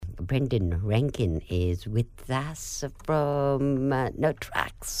Brendan Renkin is with us from No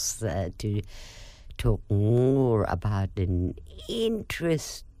Trucks to talk more about an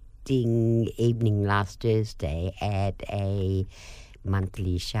interesting evening last Thursday at a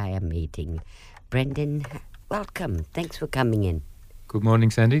monthly Shire meeting. Brendan, welcome. Thanks for coming in. Good morning,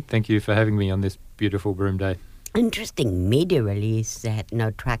 Sandy. Thank you for having me on this beautiful Broome Day. Interesting media release that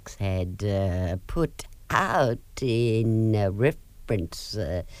No Trucks had put out in reference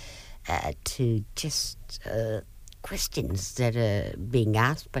to just questions that are being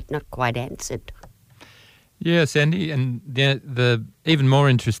asked but not quite answered. Yeah, Sandy, and the even more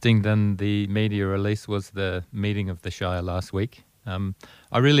interesting than the media release was the meeting of the Shire last week.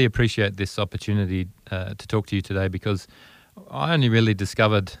 I really appreciate this opportunity to talk to you today because I only really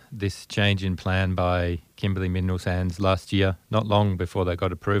discovered this change in plan by Kimberley Mineral Sands last year, not long before they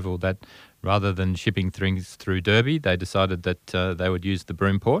got approval, that rather than shipping things through Derby, they decided that they would use the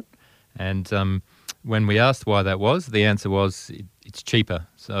Broome port. And when we asked why that was, the answer was it's cheaper.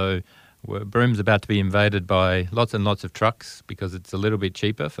 So Broome's about to be invaded by lots and lots of trucks because it's a little bit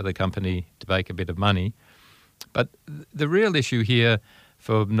cheaper for the company to make a bit of money. But the real issue here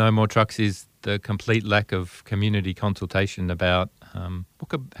for No More Trucks is the complete lack of community consultation about what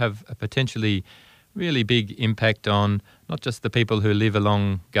could have a potentially really big impact on not just the people who live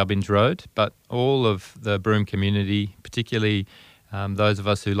along Gubbins Road, but all of the Broome community, particularly those of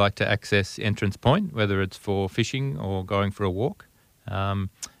us who like to access Entrance Point, whether it's for fishing or going for a walk.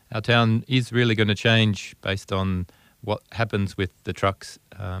 Our town is really going to change based on what happens with the trucks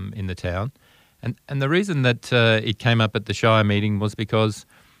in the town. And the reason that it came up at the Shire meeting was because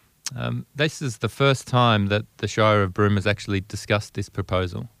this is the first time that the Shire of Broome has actually discussed this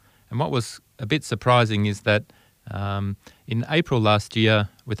proposal. And what was a bit surprising is that in April last year,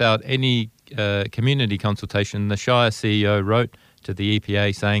 without any community consultation, the Shire CEO wrote to the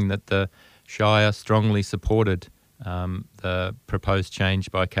EPA saying that the Shire strongly supported the proposed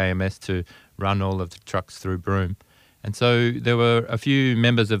change by KMS to run all of the trucks through Broome. And so there were a few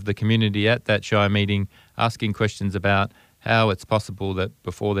members of the community at that Shire meeting asking questions about how it's possible that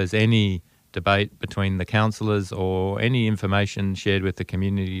before there's any debate between the councillors or any information shared with the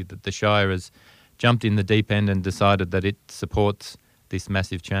community that the Shire has jumped in the deep end and decided that it supports this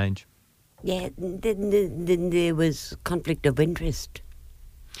massive change. Yeah, then there was conflict of interest.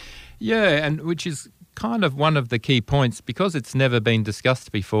 Yeah, and which is kind of one of the key points. Because it's never been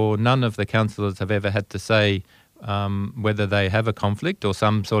discussed before, none of the councillors have ever had to say whether they have a conflict or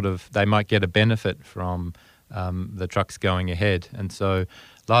some sort of, they might get a benefit from the trucks going ahead. And so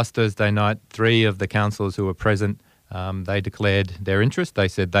last Thursday night, 3 of the councillors who were present, they declared their interest. They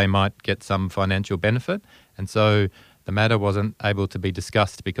said they might get some financial benefit. And so the matter wasn't able to be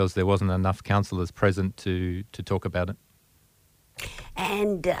discussed because there wasn't enough councillors present to talk about it.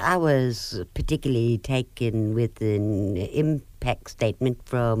 And I was particularly taken with an impact statement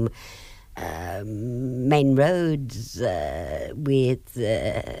from main roads with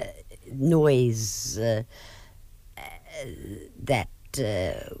noise that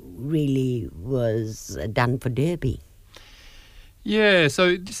really was done for Derby. Yeah,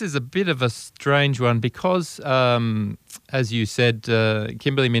 so this is a bit of a strange one because, as you said,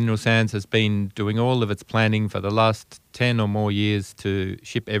 Kimberley Mineral Sands has been doing all of its planning for the last 10 or more years to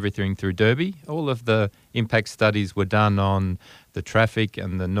ship everything through Derby. All of the impact studies were done on the traffic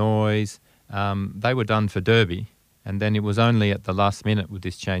and the noise. They were done for Derby, and then it was only at the last minute with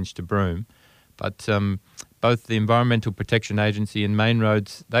this change to Broome. But both the Environmental Protection Agency and Main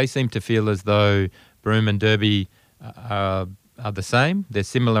Roads, they seem to feel as though Broome and Derby are the same. They're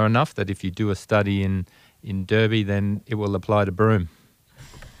similar enough that if you do a study in Derby, then it will apply to Broome.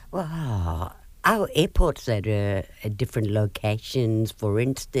 Well, our airports are at different locations. For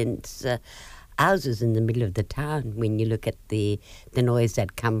instance, ours is in the middle of the town. When you look at the noise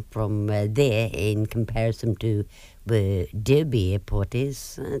that come from there in comparison to where Derby Airport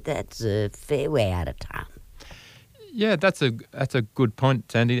is, that's a fair way out of town. Yeah, that's a good point,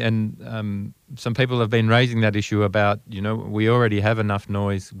 Sandy. And some people have been raising that issue about, we already have enough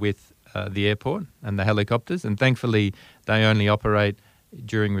noise with the airport and the helicopters, and thankfully they only operate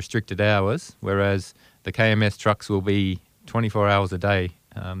during restricted hours, whereas the KMS trucks will be 24 hours a day.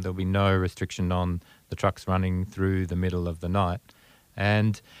 There'll be no restriction on the trucks running through the middle of the night.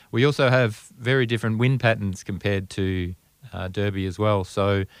 And we also have very different wind patterns compared to Derby as well.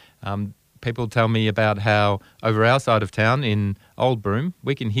 So people tell me about how over our side of town in Old Broome,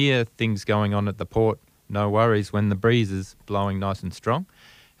 we can hear things going on at the port, no worries, when the breeze is blowing nice and strong.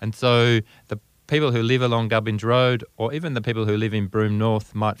 And so the people who live along Gubbins Road or even the people who live in Broome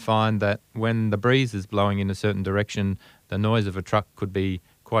North might find that when the breeze is blowing in a certain direction, the noise of a truck could be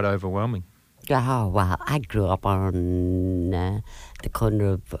quite overwhelming. Oh, wow. I grew up on the corner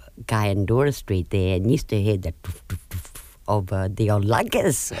of Guy and Dora Street there and used to hear the doof, doof, doof of the old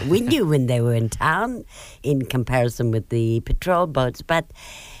luggers. We knew when they were in town in comparison with the patrol boats. But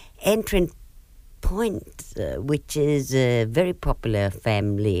Entrance Point, which is a very popular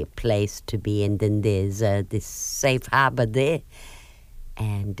family place to be, and then there's this safe harbour there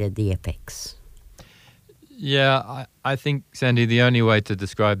and the FX. Yeah, I think, Sandy, the only way to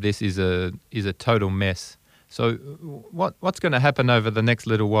describe this is a total mess. So what's going to happen over the next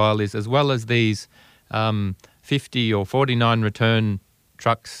little while is, as well as these 50 or 49 return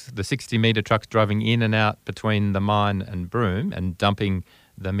trucks, the 60-metre trucks driving in and out between the mine and Broome and dumping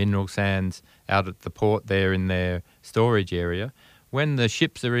the mineral sands out at the port there in their storage area, when the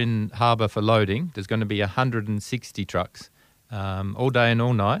ships are in harbour for loading, there's going to be 160 trucks all day and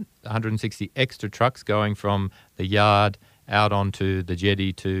all night, 160 extra trucks going from the yard out onto the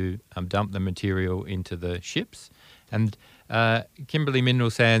jetty to dump the material into the ships. And Kimberley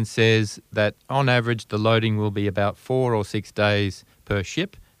Mineral Sands says that on average the loading will be about 4 or 6 days per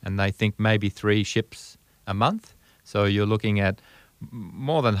ship, and they think maybe 3 ships a month. So you're looking at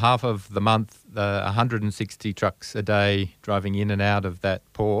more than half of the month, 160 trucks a day driving in and out of that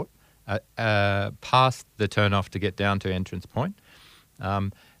port past the turn-off to get down to Entrance Point.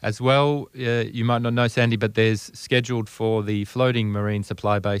 As well, you might not know, Sandy, but there's scheduled for the floating marine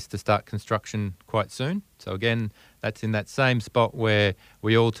supply base to start construction quite soon. So again, that's in that same spot where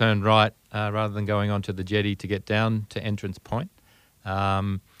we all turn right rather than going onto the jetty to get down to Entrance Point.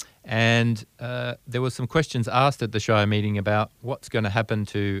 And there were some questions asked at the Shire meeting about what's going to happen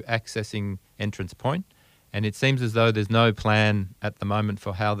to accessing Entrance Point. And it seems as though there's no plan at the moment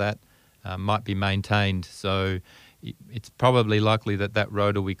for how that might be maintained. So it's probably likely that that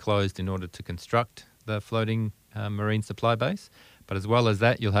road will be closed in order to construct the floating marine supply base. But as well as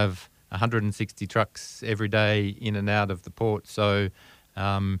that, you'll have 160 trucks every day in and out of the port. So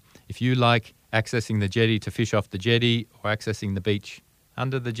if you like accessing the jetty to fish off the jetty or accessing the beach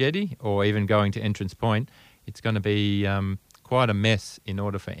under the jetty or even going to Entrance Point, it's going to be quite a mess in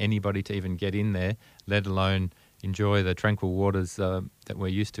order for anybody to even get in there, let alone enjoy the tranquil waters that we're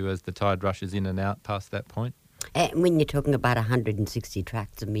used to as the tide rushes in and out past that point. And when you're talking about 160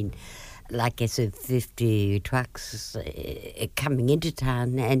 trucks, I mean, like I said, 50 trucks coming into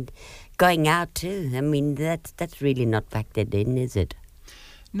town and going out too. I mean, that's really not factored in, is it?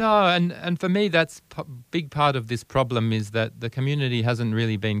 No, and for me, that's a big part of this problem is that the community hasn't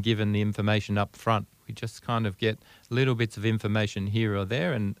really been given the information up front. We just kind of get little bits of information here or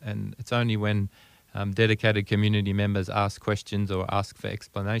there, and it's only when dedicated community members ask questions or ask for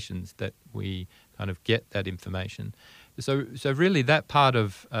explanations that we kind of get that information. So really that part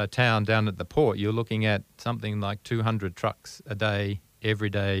of town down at the port, you're looking at something like 200 trucks a day, every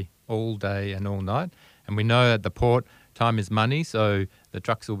day, all day and all night. And we know at the port, time is money, so the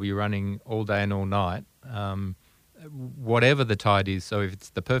trucks will be running all day and all night, whatever the tide is. So if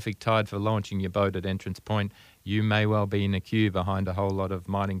it's the perfect tide for launching your boat at Entrance Point, you may well be in a queue behind a whole lot of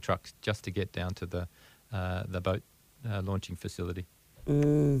mining trucks just to get down to the boat launching facility.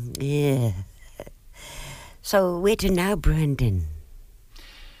 Yeah. So where to now, Brendan?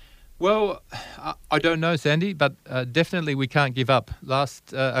 Well, I don't know, Sandy, but definitely we can't give up.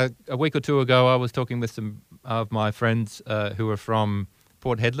 A week or two ago, I was talking with some of my friends who are from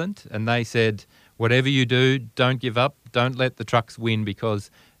Port Hedland, and they said, whatever you do, don't give up, don't let the trucks win,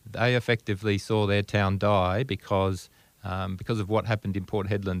 because they effectively saw their town die because of what happened in Port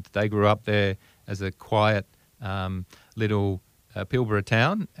Hedland. They grew up there as a quiet little Pilbara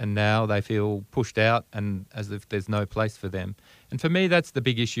town, and now they feel pushed out and as if there's no place for them. And for me, that's the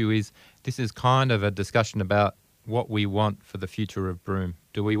big issue. Is this is kind of a discussion about what we want for the future of Broome.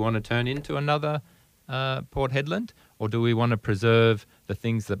 Do we want to turn into another Port Hedland, or do we want to preserve the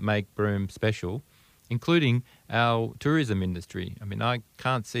things that make Broome special, including our tourism industry? I mean, I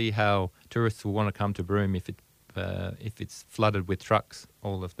can't see how tourists will want to come to Broome if it's flooded with trucks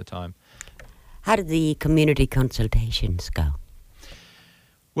all of the time. How did the community consultations go?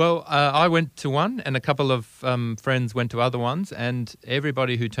 Well, I went to one, and a couple of friends went to other ones, and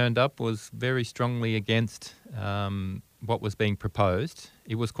everybody who turned up was very strongly against what was being proposed.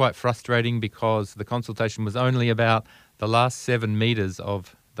 It was quite frustrating because the consultation was only about the last 7 metres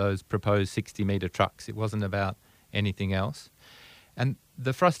of those proposed 60-metre trucks. It wasn't about anything else. And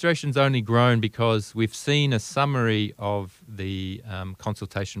the frustration's only grown because we've seen a summary of the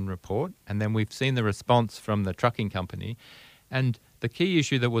consultation report, and then we've seen the response from the trucking company. And the key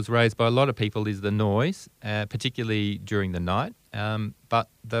issue that was raised by a lot of people is the noise, particularly during the night. But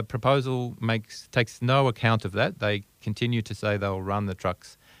the proposal takes no account of that. They continue to say they'll run the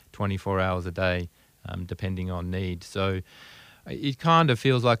trucks 24 hours a day, depending on need. So it kind of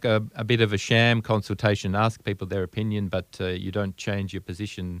feels like a bit of a sham consultation. Ask people their opinion, but you don't change your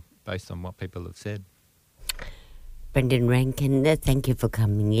position based on what people have said. Brendan Renkin, thank you for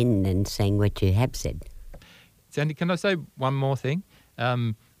coming in and saying what you have said. Sandy, can I say one more thing?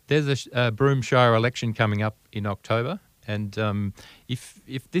 There's a Broome Shire election coming up in October, and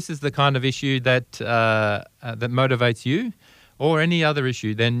if this is the kind of issue that motivates you, or any other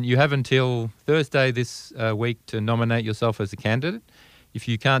issue, then you have until Thursday this week to nominate yourself as a candidate. If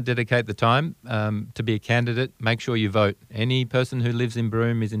you can't dedicate the time to be a candidate, make sure you vote. Any person who lives in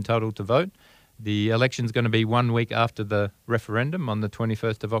Broome is entitled to vote. The election's going to be 1 week after the referendum on the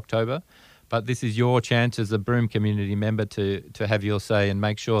 21st of October. But this is your chance as a Broome community member to have your say and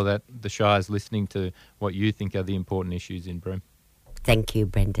make sure that the Shire's listening to what you think are the important issues in Broome. Thank you,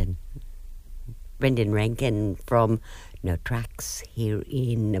 Brendan. Brendan Renkin from No Tracks here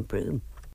in Broome.